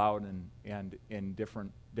out loud and in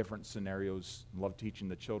different scenarios. Love teaching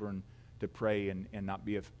the children to pray and not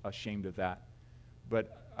be ashamed of that.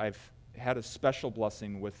 But I've had a special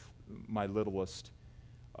blessing with my littlest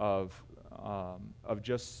of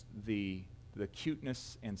just the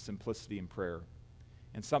cuteness and simplicity in prayer.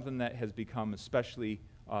 And something that has become especially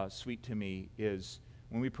sweet to me is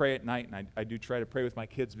when we pray at night, and I do try to pray with my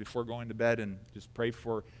kids before going to bed and just pray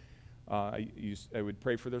for I would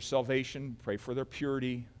pray for their salvation, pray for their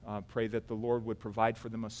purity, pray that the Lord would provide for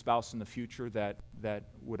them a spouse in the future that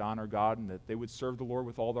would honor God, and that they would serve the Lord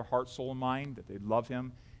with all their heart, soul, and mind, that they'd love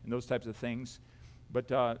Him, and those types of things.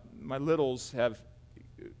 But my littles have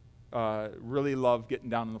really loved getting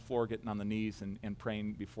down on the floor, getting on the knees, and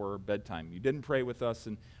praying before bedtime. You didn't pray with us,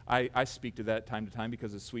 and I speak to that time to time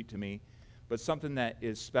because it's sweet to me. But something that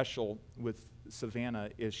is special with Savannah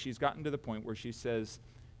is she's gotten to the point where she says,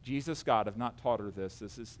 Jesus, God, I've not taught her this.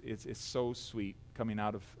 It's so sweet coming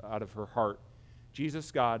out of her heart.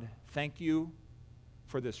 Jesus, God, thank you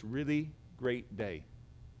for this really great day.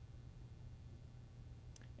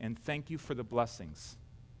 And thank you for the blessings.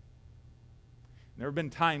 There have been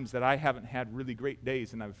times that I haven't had really great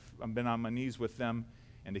days, and I've been on my knees with them,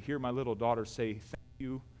 and to hear my little daughter say, thank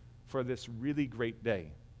you for this really great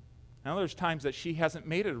day. Now there's times that she hasn't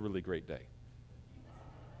made it a really great day.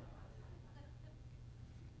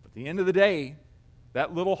 At the end of the day,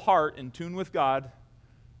 that little heart in tune with God,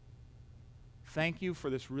 thank you for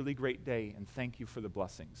this really great day, and thank you for the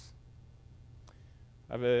blessings.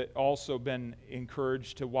 I've also been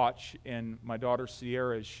encouraged to watch in my daughter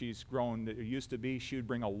Sierra as she's grown. It used to be she would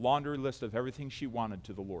bring a laundry list of everything she wanted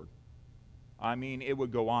to the Lord. I mean, it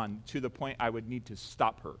would go on to the point I would need to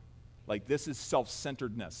stop her. Like, this is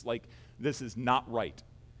self-centeredness. Like, this is not right.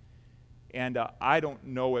 And I don't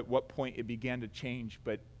know at what point it began to change,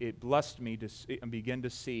 but it blessed me to begin to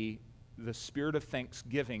see the spirit of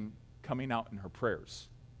thanksgiving coming out in her prayers.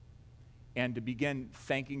 And to begin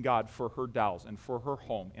thanking God for her dolls and for her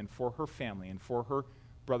home and for her family and for her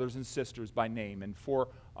brothers and sisters by name and for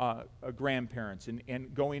grandparents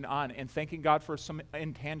and going on and thanking God for some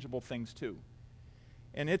intangible things too.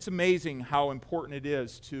 And it's amazing how important it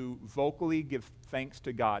is to vocally give thanks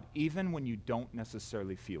to God even when you don't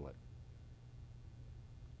necessarily feel it.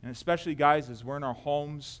 And especially, guys, as we're in our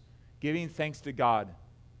homes, giving thanks to God.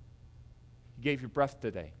 He gave you breath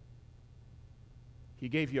today. He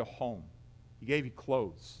gave you a home. He gave you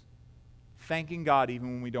clothes. Thanking God even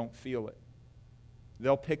when we don't feel it.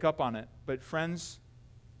 They'll pick up on it. But friends,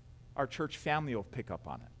 our church family will pick up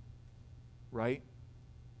on it. Right?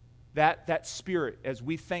 that spirit as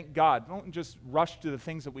we thank God. Don't just rush to the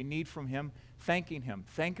things that we need from Him. Thanking Him.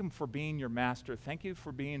 Thank Him for being your master. Thank you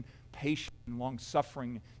for being patient and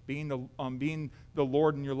long-suffering, being the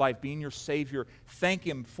Lord in your life, being your Savior. Thank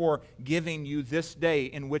Him for giving you this day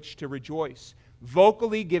in which to rejoice.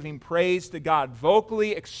 Vocally giving praise to God,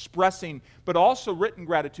 vocally expressing, but also written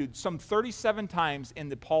gratitude. Some 37 times in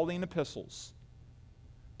the Pauline epistles,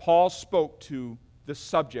 Paul spoke to the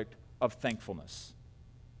subject of thankfulness.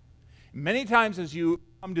 Many times as you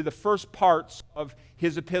come to the first parts of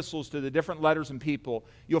his epistles to the different letters and people,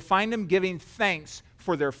 you'll find him giving thanks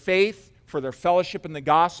for their faith, for their fellowship in the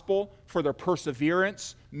gospel, for their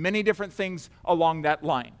perseverance, many different things along that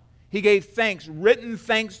line. He gave thanks, written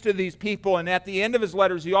thanks to these people, and at the end of his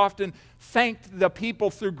letters, he often thanked the people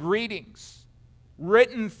through greetings,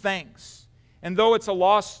 written thanks. And though it's a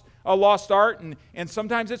lost art, and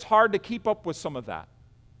sometimes it's hard to keep up with some of that,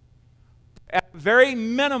 at the very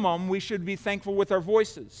minimum, we should be thankful with our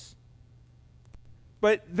voices.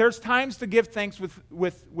 But there's times to give thanks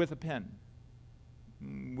with a pen.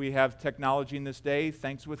 We have technology in this day,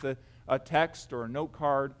 thanks with a text or a note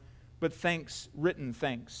card, but thanks, written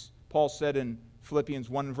thanks. Paul said in Philippians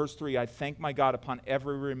 1 verse 3, I thank my God upon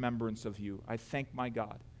every remembrance of you. I thank my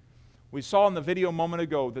God. We saw in the video a moment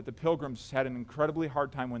ago that the pilgrims had an incredibly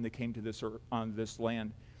hard time when they came to this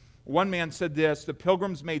land. One man said this, the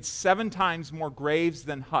pilgrims made 7 times more graves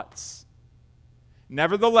than huts.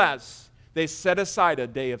 Nevertheless, they set aside a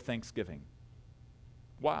day of thanksgiving.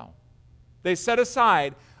 Wow. They set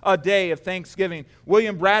aside a day of thanksgiving.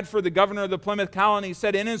 William Bradford, the governor of the Plymouth colony,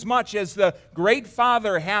 said, inasmuch as the great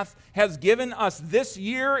Father has given us this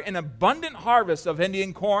year an abundant harvest of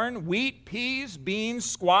Indian corn, wheat, peas, beans,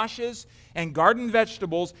 squashes, and garden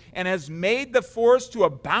vegetables, and has made the forest to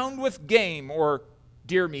abound with game, or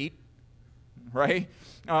deer meat, right?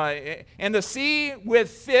 And the sea with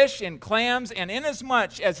fish and clams, and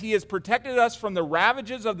inasmuch as He has protected us from the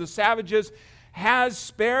ravages of the savages, has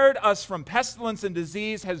spared us from pestilence and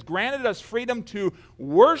disease, has granted us freedom to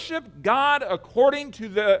worship God according to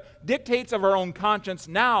the dictates of our own conscience.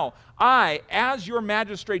 Now, I, as your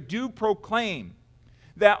magistrate, do proclaim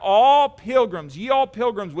that all pilgrims, ye all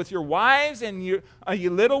pilgrims, with your wives and your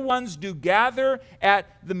little ones, do gather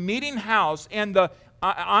at the meeting house and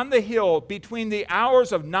on the hill between the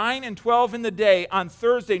hours of 9 and 12 in the day on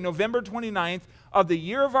Thursday, November 29th, of the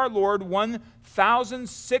year of our Lord,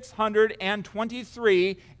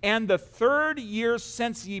 1623, and the 3rd year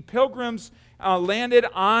since ye pilgrims landed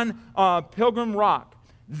on Pilgrim Rock,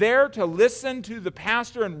 there to listen to the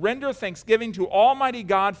pastor and render thanksgiving to Almighty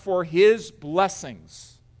God for His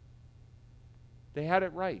blessings. They had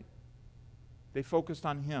it right. They focused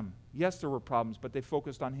on Him. Yes, there were problems, but they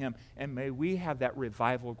focused on Him. And may we have that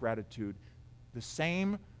revival gratitude, the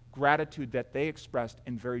same gratitude that they expressed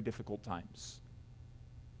in very difficult times.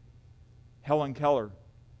 Helen Keller,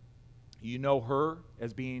 you know her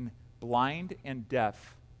as being blind and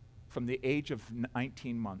deaf from the age of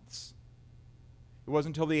 19 months. It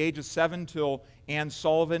wasn't until the age of 7 till Anne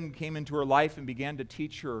Sullivan came into her life and began to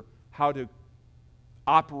teach her how to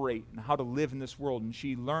operate and how to live in this world. And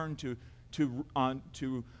she learned to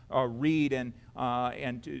read and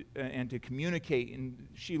to communicate. And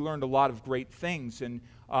she learned a lot of great things. And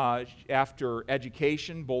after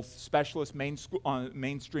education, both specialist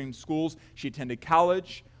mainstream schools, she attended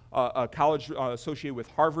college, a college associated with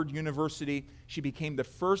Harvard University. She became the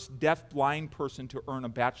first deaf-blind person to earn a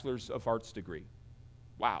Bachelor's of Arts degree.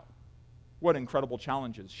 Wow. What incredible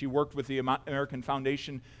challenges. She worked with the American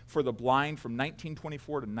Foundation for the Blind from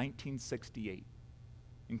 1924 to 1968.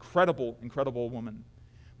 Incredible, incredible woman.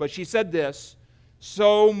 But she said this,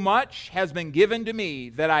 so much has been given to me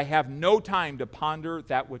that I have no time to ponder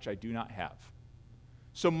that which I do not have.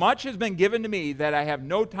 So much has been given to me that I have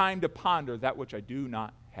no time to ponder that which I do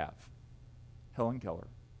not have. Helen Keller.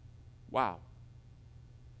 Wow.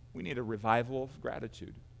 We need a revival of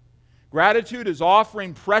gratitude. Gratitude is an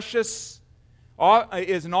offering precious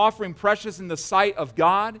in the sight of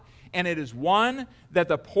God, and it is one that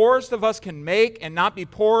the poorest of us can make and not be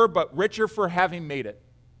poorer but richer for having made it.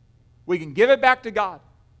 We can give it back to God.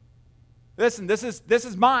 Listen, this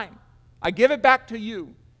is mine. I give it back to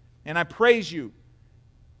you, and I praise you.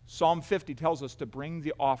 Psalm 50 tells us to bring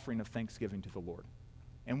the offering of thanksgiving to the Lord.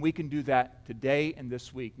 And we can do that today and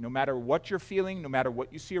this week. No matter what you're feeling, no matter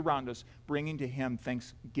what you see around us, bringing to Him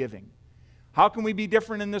thanksgiving. How can we be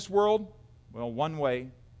different in this world? Well, one way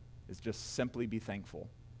is just simply be thankful.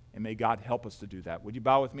 And may God help us to do that. Would you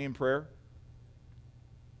bow with me in prayer?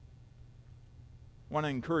 I want to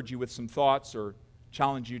encourage you with some thoughts or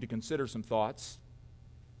challenge you to consider some thoughts.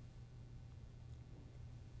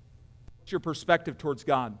 What's your perspective towards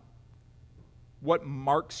God? what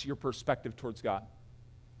marks your perspective towards God?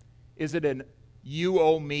 Is it an you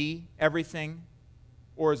owe me everything,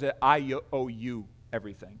 or is it I owe you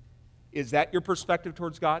everything? Is that your perspective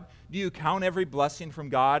towards God? Do you count every blessing from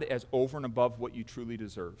God as over and above what you truly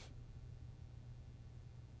deserve?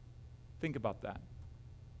 Think about that.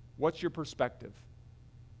 What's your perspective?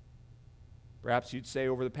 Perhaps you'd say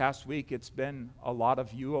over the past week it's been a lot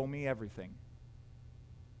of you owe me everything.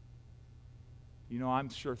 You know, I'm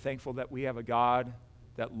sure thankful that we have a God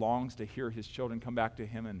that longs to hear his children come back to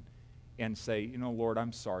him and say, you know, Lord,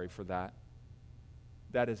 I'm sorry for that.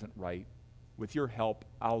 That isn't right. With your help,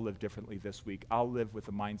 I'll live differently this week. I'll live with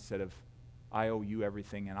the mindset of I owe you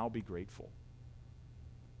everything, and I'll be grateful.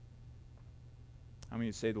 How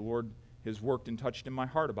many say the Lord has worked and touched in my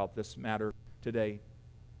heart about this matter today?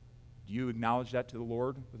 Do you acknowledge that to the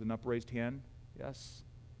Lord with an upraised hand? Yes.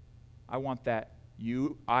 I want that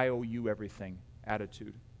I owe you everything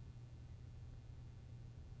attitude.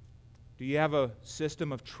 Do you have a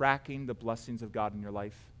system of tracking the blessings of God in your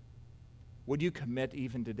life? Would you commit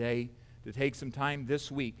even today to take some time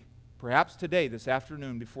this week, perhaps today, this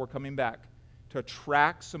afternoon, before coming back, to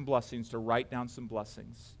track some blessings, to write down some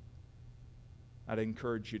blessings? I'd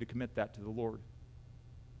encourage you to commit that to the Lord.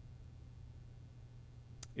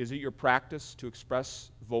 Is it your practice to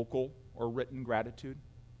express vocal or written gratitude?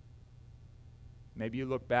 Maybe you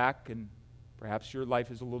look back and perhaps your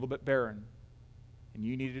life is a little bit barren, and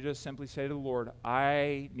you need to just simply say to the Lord,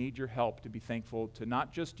 I need your help to be thankful to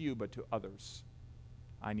not just you, but to others.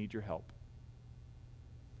 I need your help.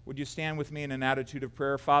 Would you stand with me in an attitude of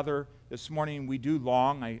prayer? Father, this morning we do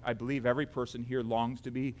long, I believe every person here longs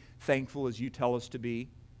to be thankful as you tell us to be.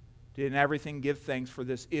 To in everything give thanks, for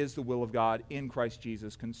this is the will of God in Christ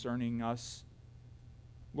Jesus concerning us.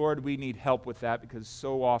 Lord, we need help with that because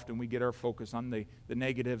so often we get our focus on the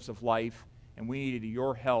negatives of life, and we need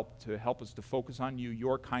your help to help us to focus on you,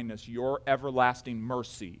 your kindness, your everlasting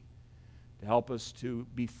mercy, to help us to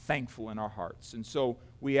be thankful in our hearts. And so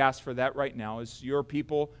we ask for that right now. As your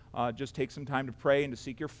people just take some time to pray and to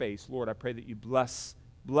seek your face, Lord, I pray that you bless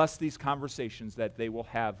these conversations that they will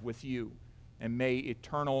have with you, and may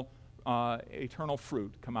eternal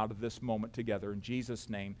fruit come out of this moment together. In Jesus'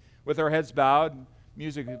 name. With our heads bowed,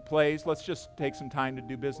 music plays, let's just take some time to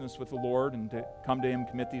do business with the Lord and to come to him,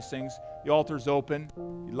 commit these things. The altar's open.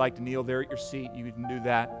 If you'd like to kneel there at your seat, you can do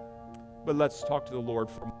that. But let's talk to the Lord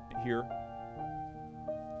for a moment here.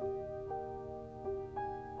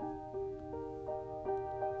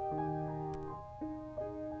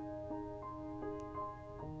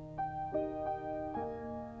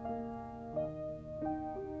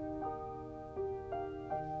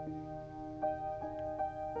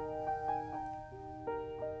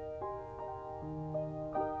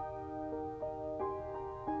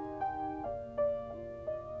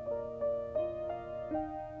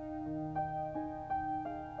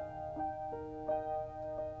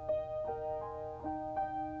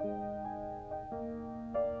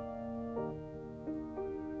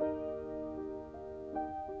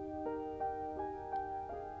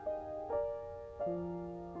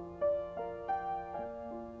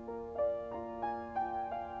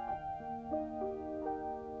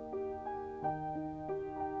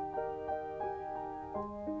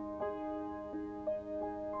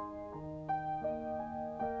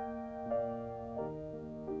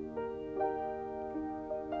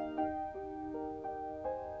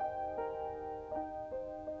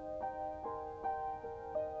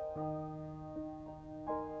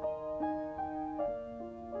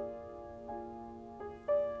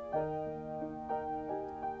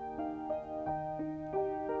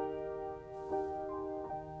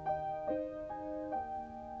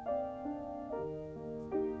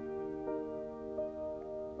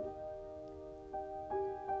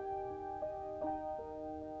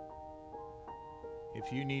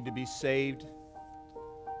 If you need to be saved,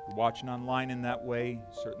 you're watching online in that way,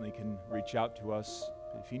 certainly can reach out to us.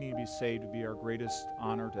 But if you need to be saved, it would be our greatest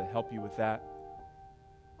honor to help you with that.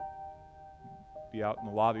 Be out in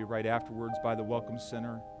the lobby right afterwards by the Welcome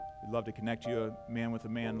Center. We'd love to connect you, a man with a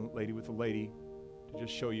man, lady with a lady, to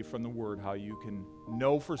just show you from the Word how you can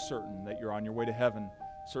know for certain that you're on your way to heaven.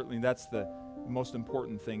 Certainly that's the most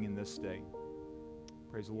important thing in this day.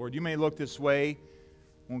 Praise the Lord. You may look this way.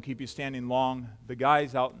 Won't keep you standing long. The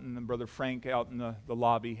guys out in Brother Frank out in the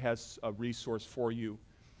lobby has a resource for you.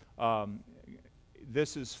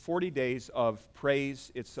 This is 40 days of praise.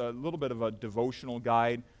 It's a little bit of a devotional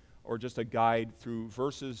guide, or just a guide through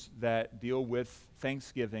verses that deal with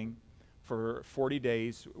Thanksgiving for 40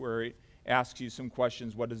 days, where it asks you some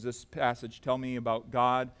questions. What does this passage tell me about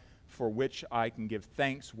God? for which I can give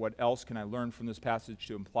thanks. What else can I learn from this passage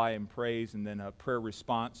to imply in praise, and then a prayer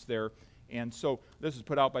response there. And so this is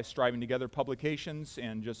put out by Striving Together Publications,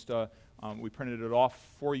 and just we printed it off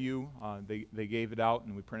for you. They gave it out,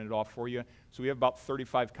 and we printed it off for you. So we have about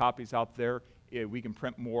 35 copies out there. We can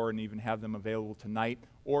print more and even have them available tonight.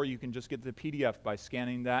 Or you can just get the PDF by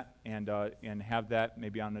scanning that and have that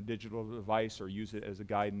maybe on a digital device or use it as a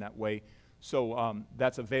guide in that way. So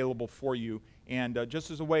that's available for you, and just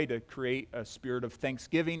as a way to create a spirit of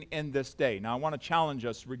thanksgiving in this day. Now I want to challenge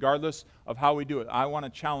us, regardless of how we do it. I want to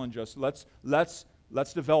challenge us. Let's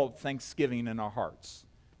develop thanksgiving in our hearts.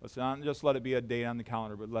 Let's not just let it be a day on the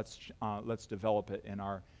calendar, but let's develop it in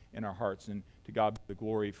our hearts, and to God be the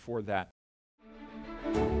glory for that.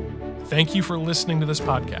 Thank you for listening to this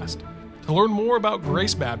podcast. To learn more about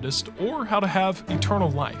Grace Baptist or how to have eternal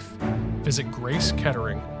life, visit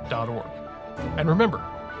gracekettering.org. And remember,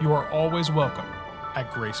 you are always welcome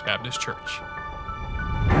at Grace Baptist Church.